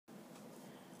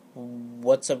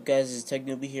What's up, guys? It's Tech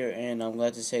Newbie here, and I'm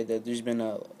glad to say that there's been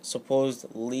a supposed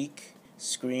leak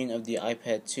screen of the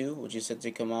iPad 2, which is set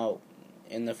to come out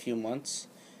in a few months.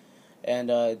 And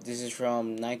this is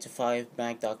from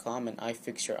 9to5mac.com and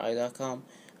iFixYouri.com.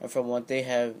 And from what they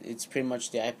have, it's pretty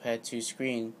much the iPad 2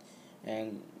 screen,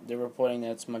 and they're reporting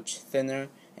that it's much thinner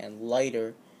and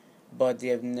lighter, but they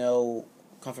have no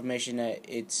confirmation that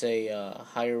it's a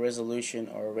higher resolution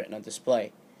or a Retina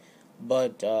display.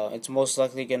 But it's most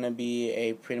likely going to be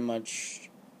a pretty much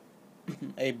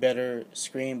a better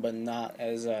screen, but not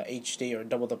as HD or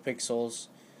double the pixels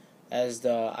as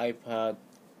the iPad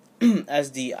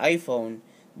as the iPhone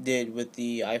did with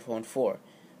the iPhone 4.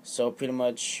 So pretty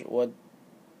much what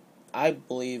I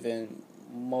believe in,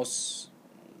 most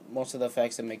of the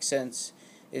facts that make sense,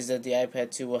 is that the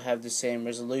iPad 2 will have the same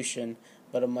resolution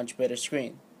but a much better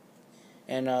screen.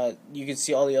 And you can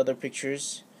see all the other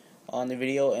pictures on the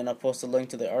video, and I'll post a link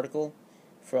to the article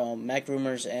from Mac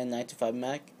Rumors and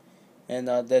 9to5Mac. And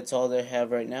that's all they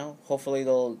have right now. Hopefully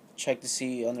they'll check to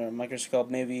see under a microscope,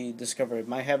 maybe discover it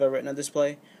might have a Retina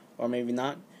display, or maybe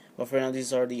not. But for now,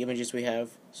 these are the images we have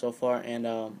so far,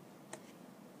 and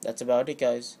that's about it,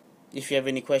 guys. If you have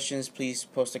any questions, please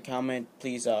post a comment,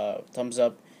 please thumbs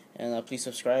up, and please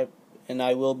subscribe. And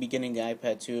I will be getting the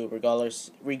iPad 2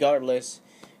 regardless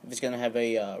if it's going to have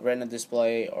a Retina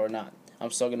display or not. I'm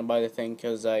still going to buy the thing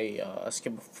because I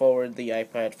skipped forward the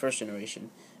iPad first generation,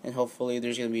 and hopefully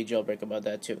there's going to be a jailbreak about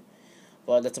that too.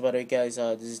 But that's about it, guys.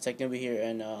 This is Tech Newbie here,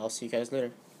 and I'll see you guys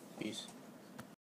later. Peace.